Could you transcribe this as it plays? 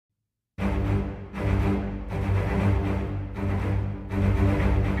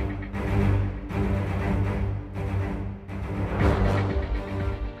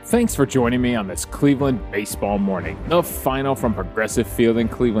Thanks for joining me on this Cleveland baseball morning. The final from Progressive Field in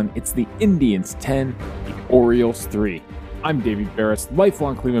Cleveland. It's the Indians 10, the Orioles 3. I'm Davey Barris,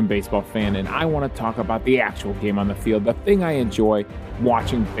 lifelong Cleveland baseball fan, and I want to talk about the actual game on the field, the thing I enjoy,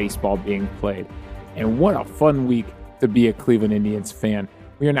 watching baseball being played. And what a fun week to be a Cleveland Indians fan.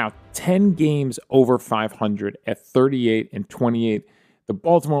 We are now 10 games over 500 at 38-28. The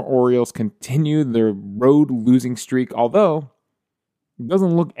Baltimore Orioles continue their road losing streak, although it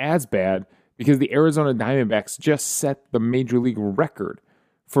doesn't look as bad because the Arizona Diamondbacks just set the Major League record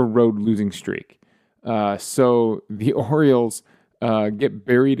for road losing streak. So the Orioles get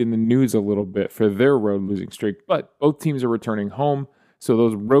buried in the news a little bit for their road losing streak, but both teams are returning home, so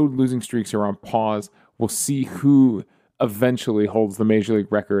those road losing streaks are on pause. We'll see who eventually holds the Major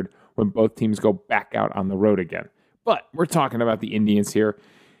League record when both teams go back out on the road again. But we're talking about the Indians here.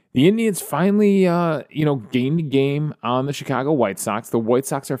 The Indians finally, gained a game on the Chicago White Sox. The White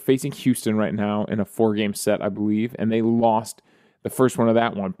Sox are facing Houston right now in a 4-game set, I believe, and they lost the first one of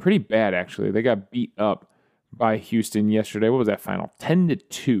that one. Pretty bad, actually. They got beat up by Houston yesterday. What was that final?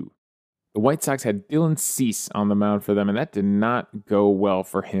 10-2. The White Sox had Dylan Cease on the mound for them, and that did not go well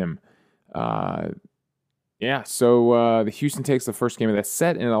for him. So the Houston takes the first game of that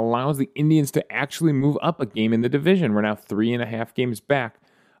set, and it allows the Indians to actually move up a game in the division. We're now 3.5 games back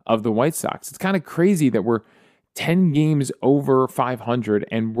of the White Sox. It's kind of crazy that we're 10 games over 500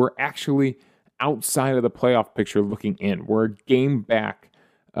 and we're actually outside of the playoff picture looking in. We're a game back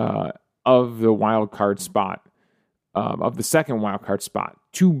of the wild card spot, of the second wild card spot.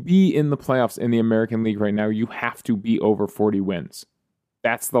 To be in the playoffs in the American League right now, you have to be over 40 wins.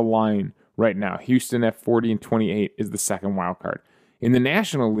 That's the line right now. Houston at 40-28 is the second wild card. In the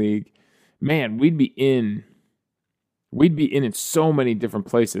National League, man, we'd be in so many different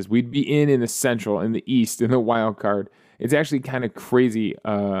places. We'd be in the Central, in the East, in the wild card. It's actually kind of crazy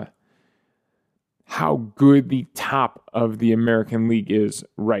how good the top of the American League is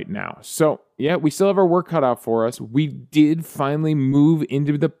right now. So, yeah, we still have our work cut out for us. We did finally move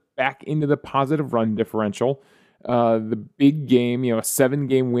back into the positive run differential. The big game, a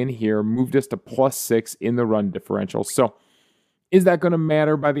 7-game win here, moved us to +6 in the run differential. So, is that going to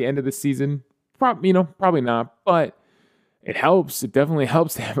matter by the end of the season? Probably not, but it helps. It definitely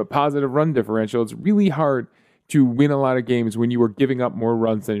helps to have a positive run differential. It's really hard to win a lot of games when you are giving up more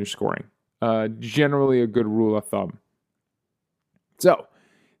runs than you're scoring. Generally a good rule of thumb. So,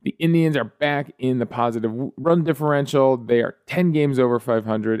 the Indians are back in the positive run differential. They are 10 games over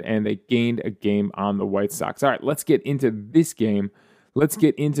 500, and they gained a game on the White Sox. All right, let's get into this game. Let's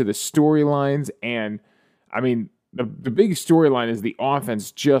get into the storylines. And, the big storyline is the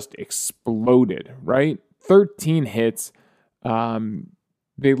offense just exploded, right? 13 hits.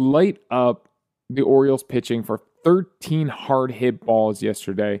 They light up the Orioles pitching for 13 hard hit balls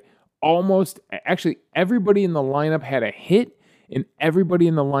yesterday. Actually, everybody in the lineup had a hit, and everybody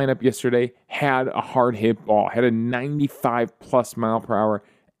in the lineup yesterday had a hard hit ball, had a 95+ mile per hour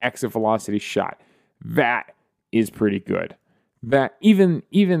exit velocity shot. That is pretty good. That even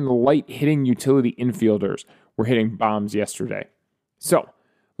the light hitting utility infielders were hitting bombs yesterday. So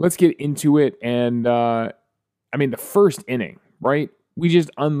let's get into it. And the first inning, right? We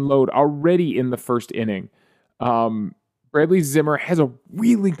just unload already in the first inning. Bradley Zimmer has a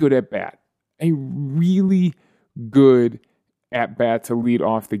really good at-bat. A really good at-bat to lead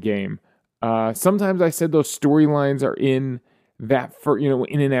off the game. Sometimes I said those storylines are in that,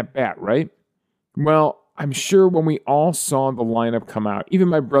 in an at-bat, right? Well, I'm sure when we all saw the lineup come out, even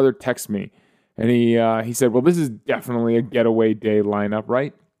my brother texted me, and he said, well, this is definitely a getaway day lineup,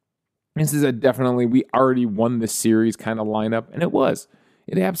 right? This is definitely, we already won the series kind of lineup, and it was.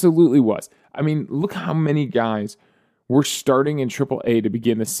 It absolutely was. Look how many guys were starting in AAA to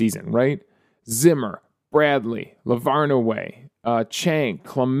begin the season, right? Zimmer, Bradley, Lavarnaway, Chang,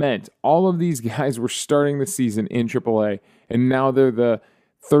 Clement, all of these guys were starting the season in AAA, and now they're the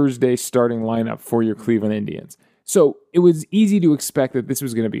Thursday starting lineup for your Cleveland Indians. So it was easy to expect that this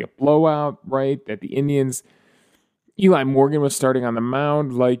was going to be a blowout, right? That the Indians, Eli Morgan was starting on the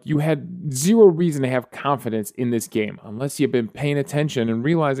mound. Like, you had zero reason to have confidence in this game unless you've been paying attention and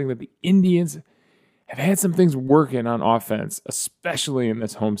realizing that the Indians have had some things working on offense, especially in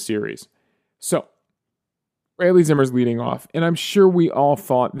this home series. So, Bradley Zimmer's leading off, and I'm sure we all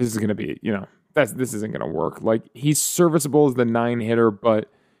thought this is going to be, this isn't going to work. Like, he's serviceable as the 9 hitter, but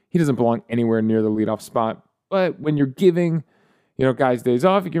he doesn't belong anywhere near the leadoff spot. But when you're giving, guys days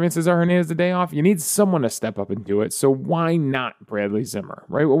off, you're giving Cesar Hernandez the day off, you need someone to step up and do it. So why not Bradley Zimmer,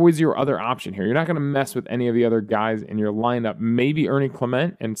 right? What was your other option here? You're not going to mess with any of the other guys in your lineup. Maybe Ernie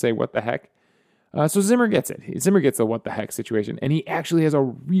Clement and say, what the heck? So Zimmer gets it. Zimmer gets the what the heck situation, and he actually has a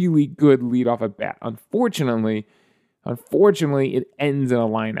really good lead off at bat. Unfortunately, it ends in a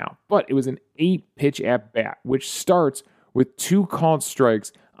line out, but it was an 8-pitch at bat, which starts with 2 called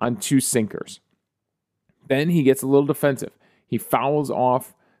strikes on 2 sinkers. Then he gets a little defensive. He fouls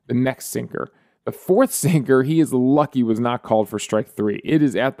off the next sinker. The 4th sinker, he is lucky, was not called for strike 3. It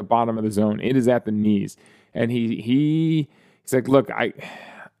is at the bottom of the zone. It is at the knees. And he's like, look, I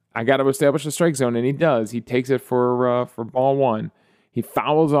got to establish the strike zone, and he does. He takes it for ball 1. He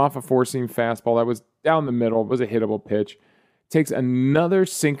fouls off a 4-seam fastball that was down the middle. It was a hittable pitch. Takes another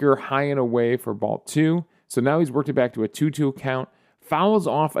sinker high and away for ball 2. So now he's worked it back to a 2-2 count. Fouls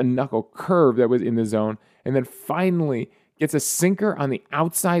off a knuckle curve that was in the zone. And then finally gets a sinker on the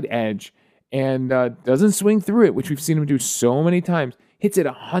outside edge and doesn't swing through it, which we've seen him do so many times. Hits it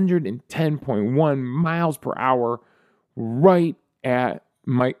 110.1 miles per hour right at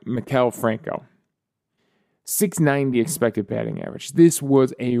Maikel Franco. 690 expected batting average. This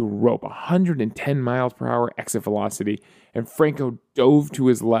was a rope. 110 miles per hour exit velocity, and Franco dove to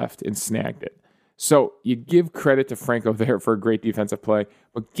his left and snagged it. So you give credit to Franco there for a great defensive play,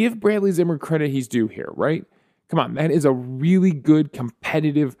 but give Bradley Zimmer credit he's due here, right? Come on, that is a really good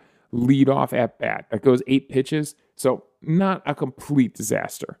competitive leadoff at bat. That goes 8 pitches, so not a complete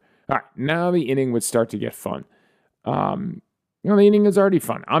disaster. All right, now the inning would start to get fun. The inning is already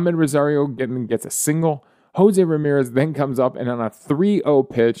fun. Ahmed Rosario gets a single. Jose Ramirez then comes up, and on a 3-0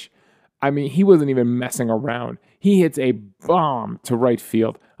 pitch, he wasn't even messing around. He hits a bomb to right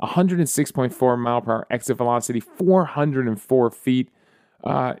field. 106.4 mile per hour exit velocity, 404 feet.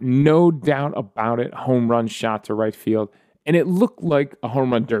 No doubt about it, home run shot to right field. And it looked like a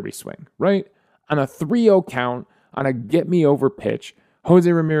home run derby swing, right? On a 3-0 count, on a get-me-over pitch, Jose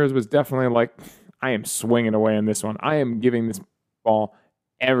Ramirez was definitely like, I am swinging away on this one. I am giving this ball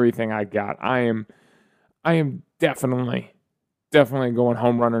everything I got. I am definitely going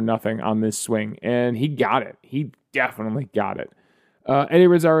home run or nothing on this swing. And he got it. He definitely got it. Eddie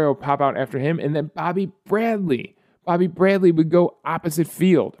Rosario would pop out after him, and then Bobby Bradley would go opposite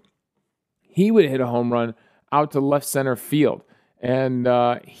field. He would hit a home run out to left center field. And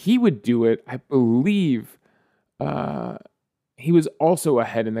he would do it, I believe, he was also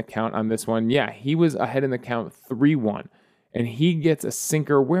ahead in the count on this one. Yeah, he was ahead in the count 3-1. And he gets a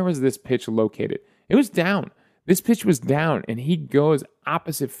sinker. Where was this pitch located? It was down. This pitch was down, and he goes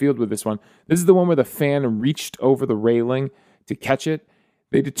opposite field with this one. This is the one where the fan reached over the railing to catch it.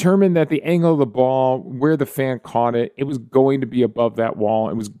 They determined that the angle of the ball, where the fan caught it, it was going to be above that wall.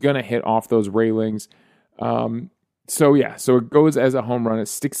 It was going to hit off those railings. So it goes as a home run. It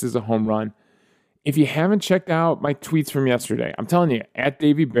sticks as a home run. If you haven't checked out my tweets from yesterday, I'm telling you, at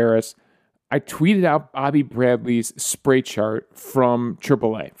Davey Barris, I tweeted out Bobby Bradley's spray chart from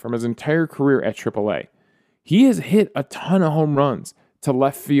AAA, from his entire career at AAA. He has hit a ton of home runs to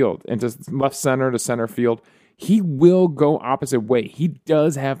left field and to left center to center field. He will go opposite way. He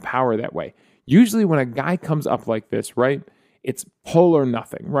does have power that way. Usually when a guy comes up like this, right, it's pull or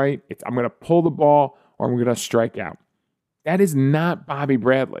nothing, right? I'm going to pull the ball or I'm going to strike out. That is not Bobby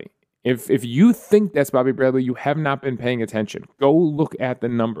Bradley. If you think that's Bobby Bradley, you have not been paying attention. Go look at the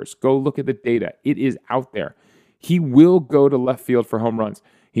numbers. Go look at the data. It is out there. He will go to left field for home runs.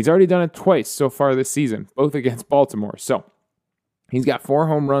 He's already done it twice so far this season, both against Baltimore. So he's got 4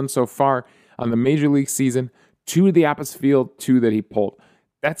 home runs so far on the Major League season, 2 to the opposite field, 2 that he pulled.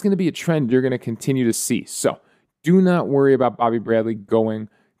 That's going to be a trend you're going to continue to see. So do not worry about Bobby Bradley going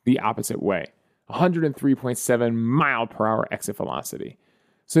the opposite way. 103.7 mile per hour exit velocity.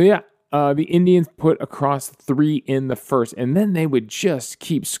 So the Indians put across 3 in the first, and then they would just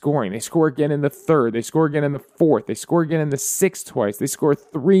keep scoring. They score again in the 3rd. They score again in the 4th. They score again in the 6th twice. They score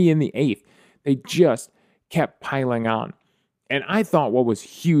 3 in the 8th. They just kept piling on. And I thought what was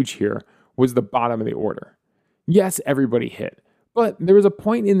huge here was the bottom of the order. Yes, everybody hit. But there was a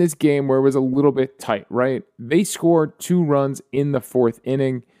point in this game where it was a little bit tight, right? They scored 2 runs in the 4th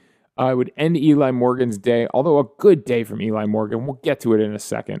inning. It would end Eli Morgan's day, although a good day from Eli Morgan. We'll get to it in a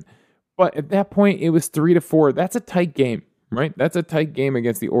second. But at that point, it was 3-4. That's a tight game, right? That's a tight game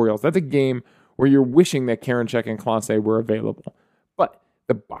against the Orioles. That's a game where you're wishing that Karinchak and Clase were available. But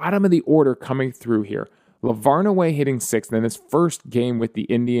the bottom of the order coming through here, Lavarnaway hitting 6th in his first game with the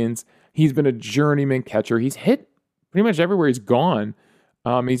Indians. He's been a journeyman catcher. He's hit pretty much everywhere he's gone.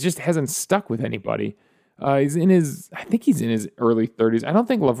 He just hasn't stuck with anybody. I think he's in his early 30s. I don't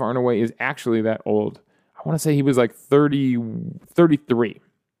think Lavarnaway is actually that old. I want to say he was like 33.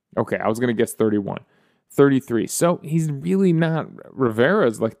 Okay, I was going to guess 31. 33. So he's really not.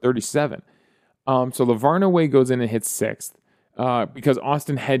 Rivera's like 37. So Lavarnaway goes in and hits 6th because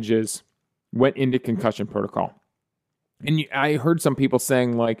Austin Hedges went into concussion protocol. And I heard some people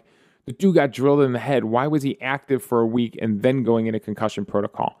saying, like, the dude got drilled in the head. Why was he active for a week and then going into concussion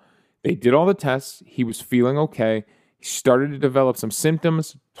protocol? They did all the tests. He was feeling okay. He started to develop some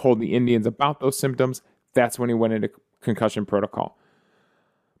symptoms, told the Indians about those symptoms. That's when he went into concussion protocol.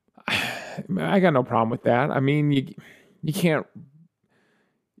 I got no problem with that. I mean, you can't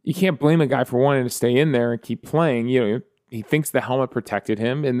blame a guy for wanting to stay in there and keep playing. He thinks the helmet protected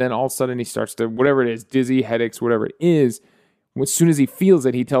him, and then all of a sudden he starts to, whatever it is, dizzy, headaches, whatever it is. As soon as he feels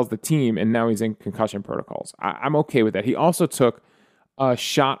it, he tells the team, and now he's in concussion protocols. I'm okay with that. He also took a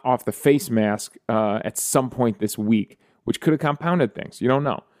shot off the face mask at some point this week, which could have compounded things. You don't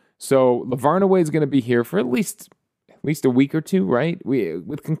know. So Lavarnaway is going to be here for at least a week or two, right?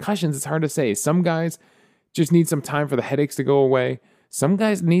 With concussions, it's hard to say. Some guys just need some time for the headaches to go away. Some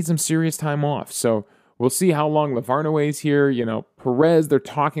guys need some serious time off. So we'll see how long Lavarnaway's here. Perez, they're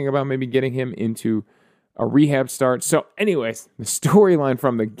talking about maybe getting him into a rehab start. So anyways, the storyline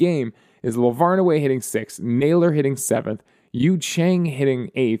from the game is Lavarnaway hitting 6th, Naylor hitting 7th, Yu Chang hitting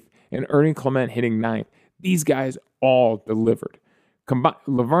 8th, and Ernie Clement hitting 9th. These guys all delivered.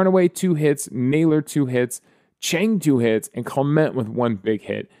 Lavarnaway 2 hits, Naylor 2 hits, Chang 2 hits, and Clement with 1 big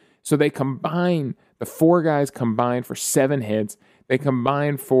hit. So they combine, the 4 guys combined for 7 hits. They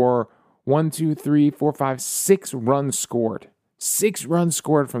combined for 6 runs scored. 6 runs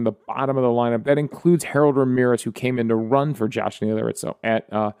scored from the bottom of the lineup. That includes Harold Ramirez, who came in to run for Josh Naylor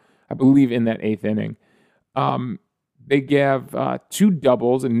at I believe, in that 8th inning. They gave 2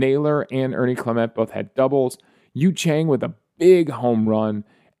 doubles, and Naylor and Ernie Clement both had doubles. Yu Chang with a big home run,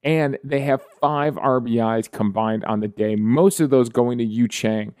 and they have 5 RBIs combined on the day. Most of those going to Yu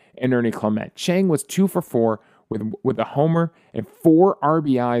Chang and Ernie Clement. Chang was 2 for 4 with a homer and 4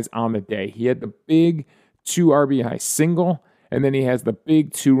 RBIs on the day. He had the big 2 RBI single, and then he has the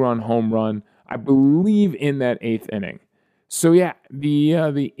big 2-run home run, I believe, in that 8th inning. So yeah,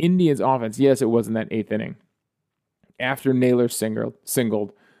 the Indians offense, yes, it was in that 8th inning. After Naylor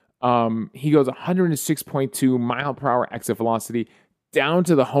singled, he goes 106.2 mile per hour exit velocity down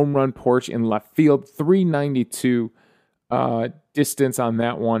to the home run porch in left field, 392 distance on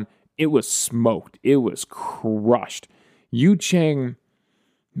that one. It was smoked. It was crushed. Yu Chang,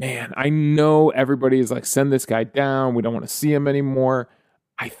 man, I know everybody is like, send this guy down. We don't want to see him anymore.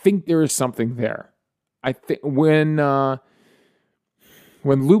 I think there is something there. I think when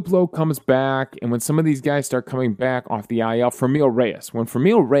Luplow comes back and when some of these guys start coming back off the IL, when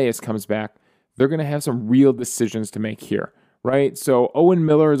Fermil Reyes comes back, they're going to have some real decisions to make here, right? So Owen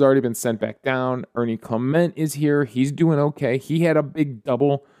Miller has already been sent back down. Ernie Clement is here. He's doing okay. He had a big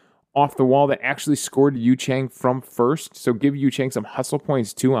double off the wall that actually scored Yu Chang from first. So give Yu Chang some hustle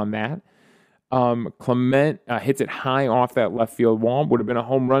points too on that. Clement hits it high off that left field wall. Would have been a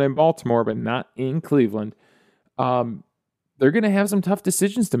home run in Baltimore, but not in Cleveland. They're going to have some tough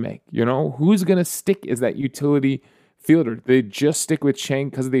decisions to make. Who's going to stick as that utility fielder? They just stick with Chang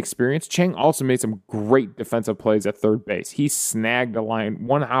because of the experience. Chang also made some great defensive plays at third base. He snagged a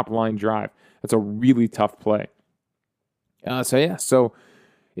one-hop line drive. That's a really tough play. So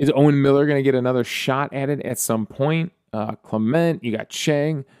is Owen Miller going to get another shot at it at some point? Clement, you got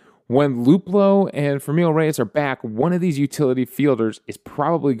Chang. When Luplow and Fermil Reyes are back, one of these utility fielders is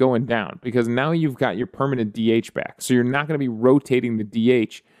probably going down because now you've got your permanent DH back. So you're not going to be rotating the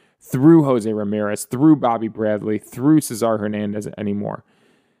DH through Jose Ramirez, through Bobby Bradley, through Cesar Hernandez anymore.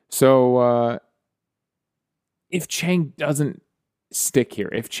 So if Chang doesn't stick here,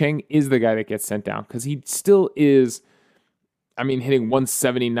 if Chang is the guy that gets sent down, because he still is, hitting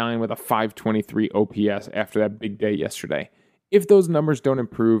 179 with a 523 OPS after that big day yesterday. If those numbers don't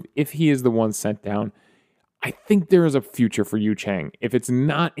improve, if he is the one sent down, I think there is a future for Yu Chang. If it's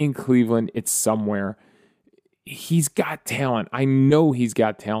not in Cleveland, it's somewhere. He's got talent. I know he's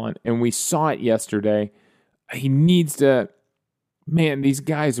got talent, and we saw it yesterday. He needs to, these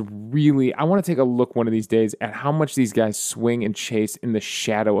guys really, I want to take a look one of these days at how much these guys swing and chase in the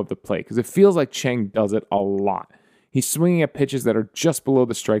shadow of the plate, because it feels like Chang does it a lot. He's swinging at pitches that are just below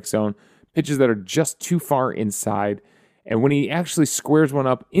the strike zone, pitches that are just too far inside. And when he actually squares one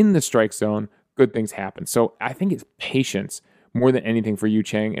up in the strike zone, good things happen. So I think it's patience more than anything for Yu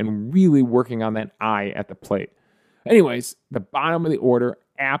Chang and really working on that eye at the plate. Anyways, the bottom of the order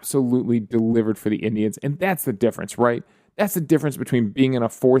absolutely delivered for the Indians. And that's the difference, right? That's the difference between being in a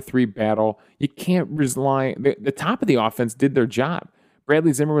 4-3 battle. You can't rely. The top of the offense did their job.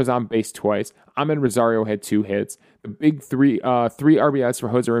 Bradley Zimmer was on base twice. Ahmed Rosario had 2 hits. The big 3 RBIs for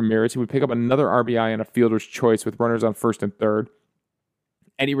Jose Ramirez, who would pick up another RBI on a fielder's choice with runners on first and third.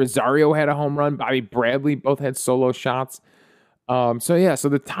 Eddie Rosario had a home run. Bobby Bradley both had solo shots. So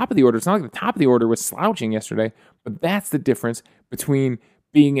the top of the order, it's not like the top of the order was slouching yesterday, but that's the difference between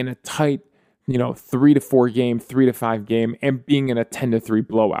being in a tight, 3-4 game, 3-5 game, and being in a 10-3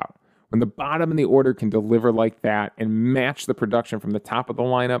 blowout. When the bottom of the order can deliver like that and match the production from the top of the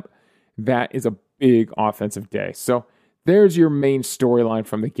lineup, that is a big offensive day. So there's your main storyline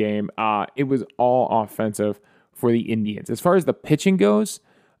from the game. It was all offensive for the Indians. As far as the pitching goes,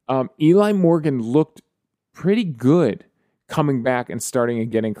 Eli Morgan looked pretty good coming back and starting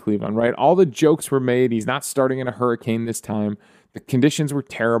again in Cleveland, right? All the jokes were made. He's not starting in a hurricane this time. The conditions were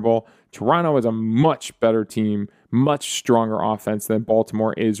terrible. Toronto is a much better team, much stronger offense than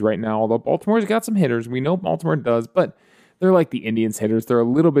Baltimore is right now, although Baltimore's got some hitters. We know Baltimore does, but they're like the Indians hitters. They're a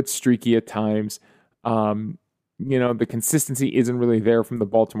little bit streaky at times. The consistency isn't really there from the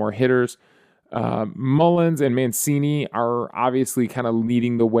Baltimore hitters. Mullins and Mancini are obviously kind of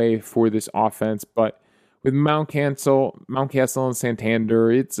leading the way for this offense, but with Mountcastle and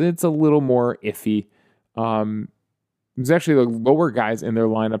Santander, it's a little more iffy. It was actually the lower guys in their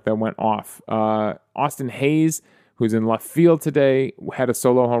lineup that went off. Austin Hayes, who's in left field today, had a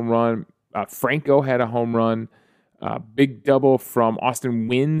solo home run. Franco had a home run. Big double from Austin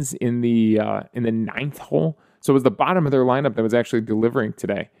Wynns in the ninth hole. So it was the bottom of their lineup that was actually delivering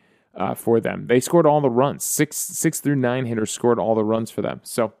today for them. They scored all the runs. 6 through 9 hitters scored all the runs for them.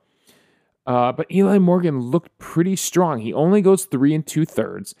 So, but Eli Morgan looked pretty strong. He only goes 3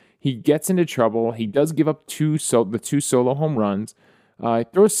 2/3. He gets into trouble. He does give up the two solo home runs. He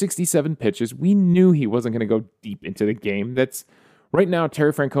throws 67 pitches. We knew he wasn't going to go deep into the game. That's right now.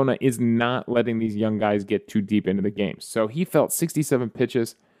 Terry Francona is not letting these young guys get too deep into the game. So he felt 67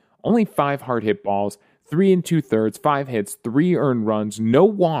 pitches, only 5 hard hit balls, 3 2/3, 5 hits, 3 earned runs, no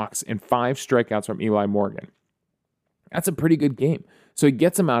walks, and 5 strikeouts from Eli Morgan. That's a pretty good game. So he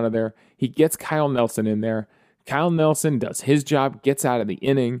gets him out of there. He gets Kyle Nelson in there. Kyle Nelson does his job, gets out of the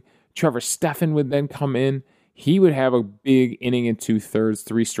inning. Trevor Stephan would then come in. He would have a big inning in 2/3,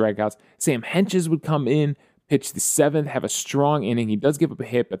 3 strikeouts. Sam Hentges would come in, pitch the 7th, have a strong inning. He does give up a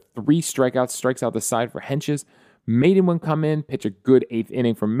hit, but 3 strikeouts, strikes out the side for Hentges. Maiden would come in, pitch a good 8th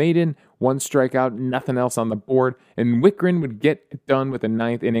inning from Maiden, 1 strikeout, nothing else on the board. And Wickren would get done with the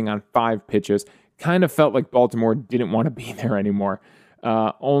 9th inning on 5 pitches. Kind of felt like Baltimore didn't want to be there anymore.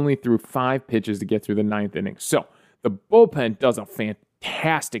 Only threw 5 pitches to get through the 9th inning. So the bullpen does a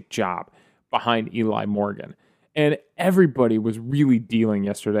fantastic job behind Eli Morgan. And everybody was really dealing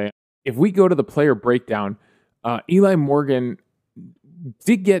yesterday. If we go to the player breakdown, Eli Morgan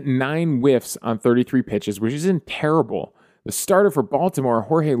did get 9 whiffs on 33 pitches, which isn't terrible. The starter for Baltimore,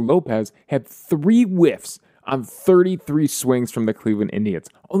 Jorge Lopez, had 3 whiffs on 33 swings from the Cleveland Indians.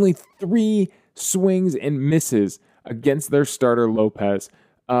 Only 3 swings and misses against their starter, Lopez.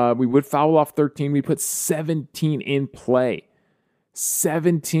 We would foul off 13. We put 17 in play.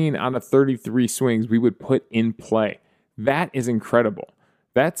 17 on the 33 swings we would put in play. That is incredible.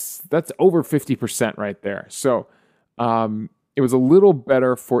 That's over 50% right there. So it was a little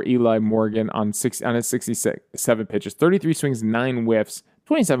better for Eli Morgan on his 67 pitches. 33 swings, 9 whiffs,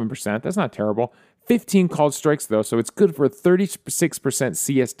 27%. That's not terrible. 15 called strikes, though, so it's good for a 36%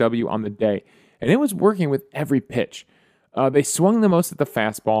 CSW on the day. And it was working with every pitch. They swung the most at the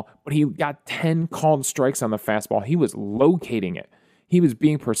fastball, but he got 10 called strikes on the fastball. He was locating it. He was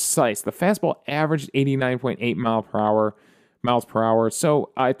being precise. The fastball averaged 89.8 miles per hour.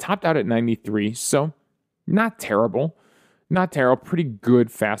 So I topped out at 93. So not terrible. Not terrible. Pretty good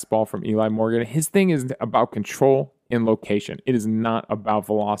fastball from Eli Morgan. His thing is about control and location. It is not about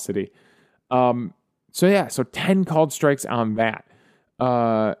velocity. So 10 called strikes on that.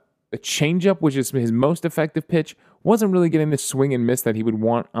 The changeup, which is his most effective pitch, wasn't really getting the swing and miss that he would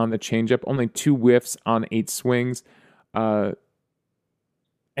want on the changeup. Only 2 whiffs on 8 swings.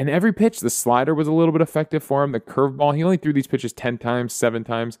 And every pitch, the slider was a little bit effective for him. The curveball, he only threw these pitches 10 times, 7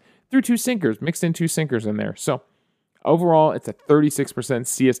 times. Threw 2 sinkers, mixed in 2 sinkers in there. So overall, it's a 36%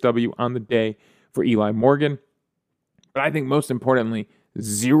 CSW on the day for Eli Morgan. But I think most importantly,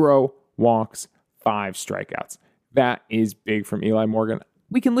 0 walks, 5 strikeouts. That is big from Eli Morgan.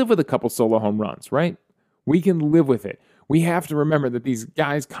 We can live with a couple solo home runs, right? We can live with it. We have to remember that these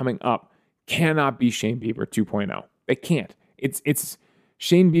guys coming up cannot be Shane Bieber 2.0. They can't. It's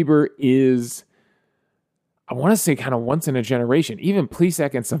Shane Bieber is, I want to say, kind of once in a generation. Even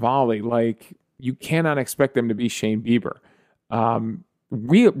Plesac and Savali, like, you cannot expect them to be Shane Bieber.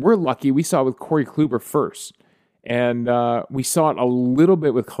 We're lucky. We saw it with Corey Kluber first. And we saw it a little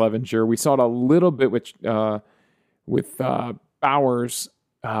bit with Clevenger. We saw it a little bit with Bowers.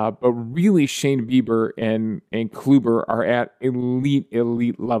 But really, Shane Bieber and Kluber are at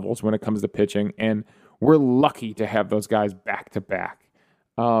elite levels when it comes to pitching. And We're lucky to have those guys back to back.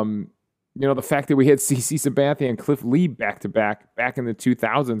 The fact that we had CC Sabathia and Cliff Lee back to back in the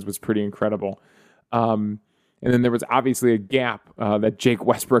 2000s was pretty incredible. And then there was obviously a gap that Jake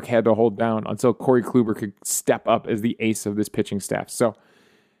Westbrook had to hold down until Corey Kluber could step up as the ace of this pitching staff. So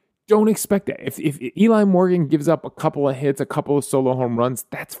don't expect that. If Eli Morgan gives up a couple of hits, a couple of solo home runs,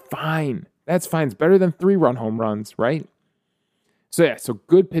 that's fine. That's fine. It's better than 3-run home runs, right? So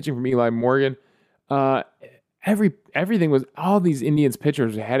good pitching from Eli Morgan. Everything was, all these Indians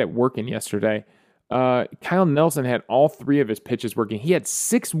pitchers had it working yesterday. Kyle Nelson had all 3 of his pitches working. He had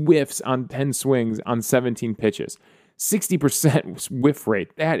 6 whiffs on 10 swings on 17 pitches. 60% whiff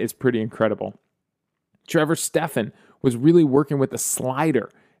rate. That is pretty incredible. Trevor Stephan was really working with the slider.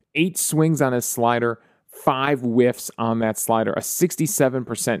 8 swings on his slider, 5 whiffs on that slider, a 67%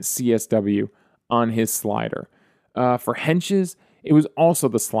 CSW on his slider. For Henches, it was also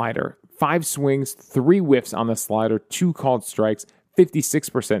the slider. 5 swings, 3 whiffs on the slider, 2 called strikes, 56%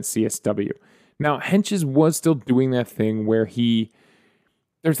 CSW. Now, Henches was still doing that thing where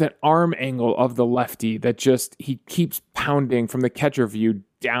there's that arm angle of the lefty that just, he keeps pounding from the catcher view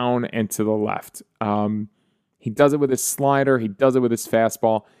down and to the left. He does it with his slider. He does it with his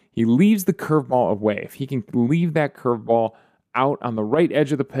fastball. He leaves the curveball away. If he can leave that curveball out on the right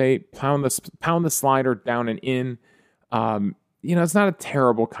edge of the plate, pound the slider down and in, it's not a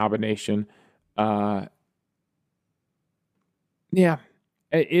terrible combination.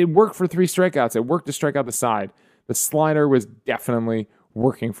 It worked for 3 strikeouts. It worked to strike out the side. The slider was definitely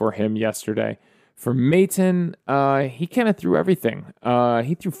working for him yesterday. For Maton, he kind of threw everything.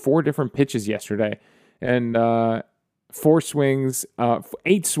 He threw 4 different pitches yesterday. And 4 swings,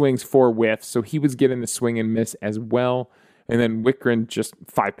 8 swings, 4 whiffs. So he was getting the swing and miss as well. And then Wickren, just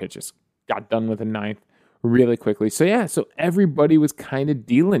 5 pitches. Got done with a 9th really quickly. So everybody was kind of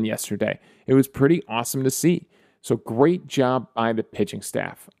dealing yesterday. It was pretty awesome to see. So great job by the pitching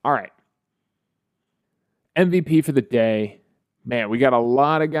staff. All right. MVP for the day. Man, we got a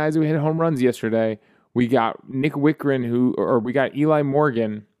lot of guys who hit home runs yesterday. We got Nick Wickren, we got Eli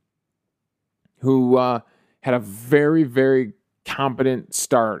Morgan, who had a very, very competent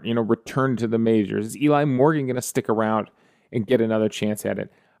start, return to the majors. Is Eli Morgan going to stick around and get another chance at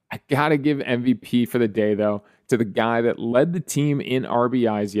it? I got to give MVP for the day, though, to the guy that led the team in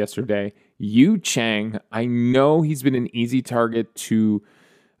RBIs yesterday, Yu Chang. I know he's been an easy target to,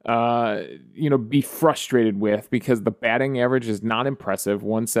 be frustrated with because the batting average is not impressive,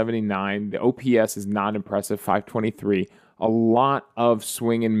 179. The OPS is not impressive, 523. A lot of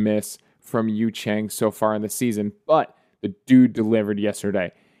swing and miss from Yu Chang so far in the season, but the dude delivered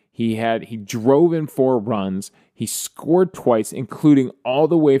yesterday. He drove in 4 runs. He scored twice, including all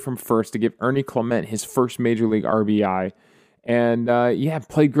the way from first to give Ernie Clement his first Major League RBI. And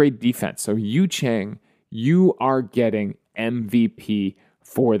played great defense. So Yu Chang, you are getting MVP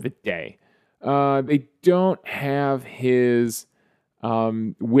for the day. They don't have his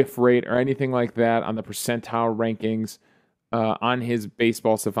whiff rate or anything like that on the percentile rankings on his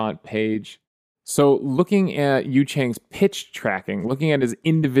Baseball Savant page. So looking at Yu Chang's pitch tracking, looking at his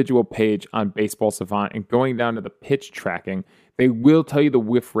individual page on Baseball Savant and going down to the pitch tracking, they will tell you the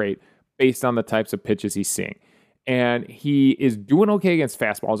whiff rate based on the types of pitches he's seeing. And he is doing okay against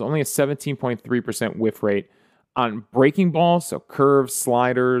fastballs, only a 17.3% whiff rate on breaking balls, so curves,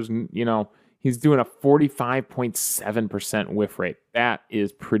 sliders, he's doing a 45.7% whiff rate. That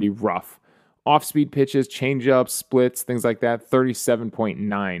is pretty rough. Off-speed pitches, changeups, splits, things like that,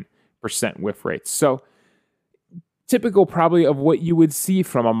 37.9% whiff rate. So typical probably of what you would see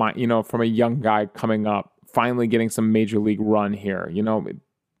from a young guy coming up, finally getting some major league run here.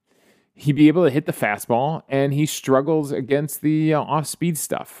 He'd be able to hit the fastball, and he struggles against the off-speed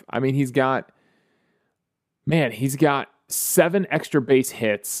stuff. I mean, he's got 7 extra base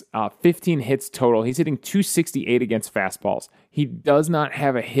hits, 15 hits total. He's hitting 268 against fastballs. He does not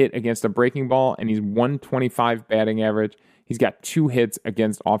have a hit against a breaking ball, and he's 125 batting average. He's got 2 hits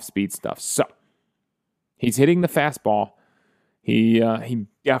against off-speed stuff. So he's hitting the fastball. He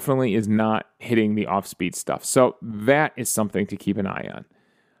definitely is not hitting the off-speed stuff. So that is something to keep an eye on.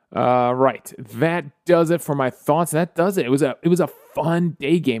 Right. That does it for my thoughts. That does it. It was a fun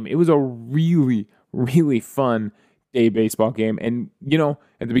day game. It was a really, really fun day baseball game. And,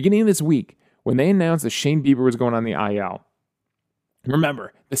 at the beginning of this week, when they announced that Shane Bieber was going on the IL,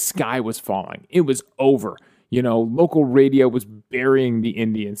 remember, the sky was falling. It was over. Local radio was burying the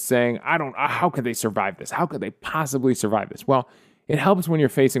Indians, saying, how could they survive this? How could they possibly survive this? Well, it helps when you're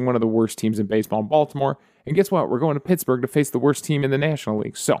facing one of the worst teams in baseball in Baltimore. And guess what? We're going to Pittsburgh to face the worst team in the National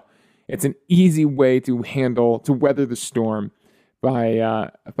League. So it's an easy way to weather the storm.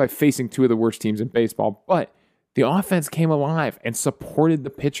 by facing two of the worst teams in baseball. But the offense came alive and supported the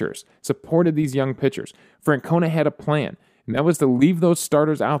pitchers, supported these young pitchers. Francona had a plan, and that was to leave those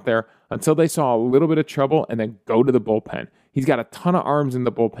starters out there until they saw a little bit of trouble and then go to the bullpen. He's got a ton of arms in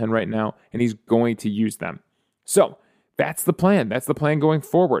the bullpen right now, and he's going to use them. So that's the plan. That's the plan going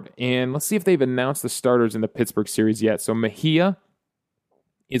forward. And let's see if they've announced the starters in the Pittsburgh series yet. So Mejia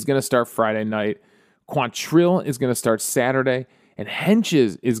is going to start Friday night. Quantrill is going to start Saturday. And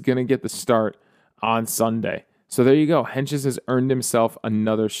Henches is going to get the start on Sunday. So there you go. Henches has earned himself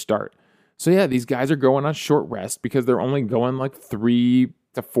another start. So yeah, these guys are going on short rest because they're only going like 3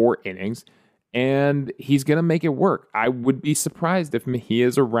 to 4 innings. And he's going to make it work. I would be surprised if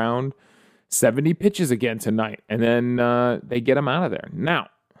Mejia's around 70 pitches again tonight. And then they get him out of there. Now,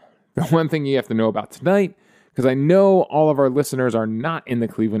 the one thing you have to know about tonight, because I know all of our listeners are not in the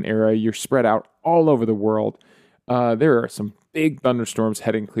Cleveland area. You're spread out all over the world. There are some big thunderstorms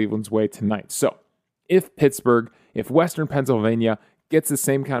heading Cleveland's way tonight. So if Western Pennsylvania gets the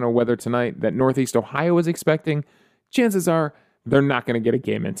same kind of weather tonight that Northeast Ohio is expecting, chances are they're not going to get a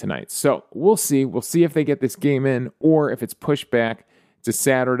game in tonight. So we'll see. We'll see if they get this game in or if it's pushed back to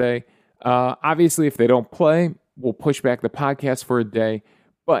Saturday. Obviously, if they don't play, we'll push back the podcast for a day.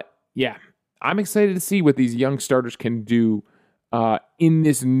 But yeah, I'm excited to see what these young starters can do in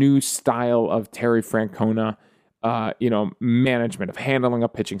this new style of Terry Francona, management, of handling a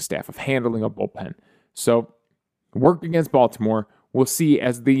pitching staff, of handling a bullpen. So work against Baltimore. We'll see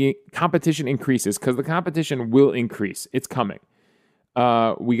as the competition increases, because the competition will increase. It's coming.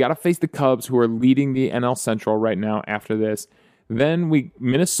 We got to face the Cubs, who are leading the NL Central right now after this. Then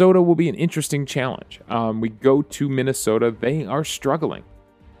Minnesota will be an interesting challenge. We go to Minnesota. They are struggling.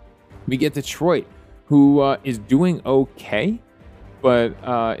 We get Detroit, who is doing okay,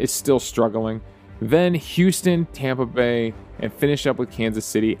 but is still struggling. Then Houston, Tampa Bay, and finish up with Kansas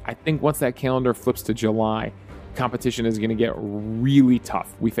City. I think once that calendar flips to July, competition is going to get really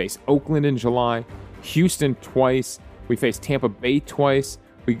tough. We face Oakland in July, Houston twice. We face Tampa Bay twice.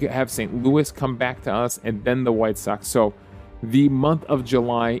 We have St. Louis come back to us, and then the White Sox. So the month of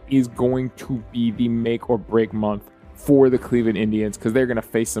July is going to be the make or break month for the Cleveland Indians, because they're going to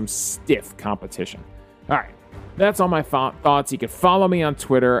face some stiff competition. All right, that's all my thoughts. You can follow me on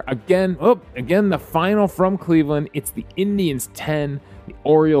Twitter. Again, the final from Cleveland. It's the Indians 10, the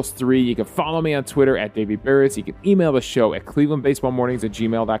Orioles 3. You can follow me on Twitter at Davey Barris. You can email the show at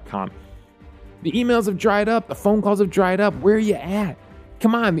clevelandbaseballmornings@gmail.com. The emails have dried up. The phone calls have dried up. Where are you at?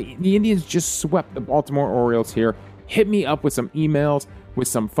 Come on, the Indians just swept the Baltimore Orioles here. Hit me up with some emails, with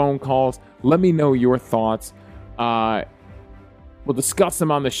some phone calls. Let me know your thoughts. We'll discuss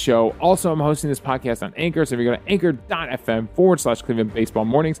them on the show. Also, I'm hosting this podcast on Anchor, so if you go to anchor.fm/Cleveland Baseball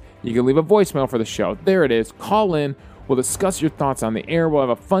Mornings, you can leave a voicemail for the show. There it is. Call in. We'll discuss your thoughts on the air. We'll have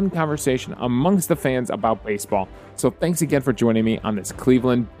a fun conversation amongst the fans about baseball. So thanks again for joining me on this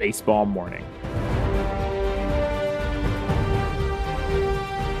Cleveland Baseball Morning.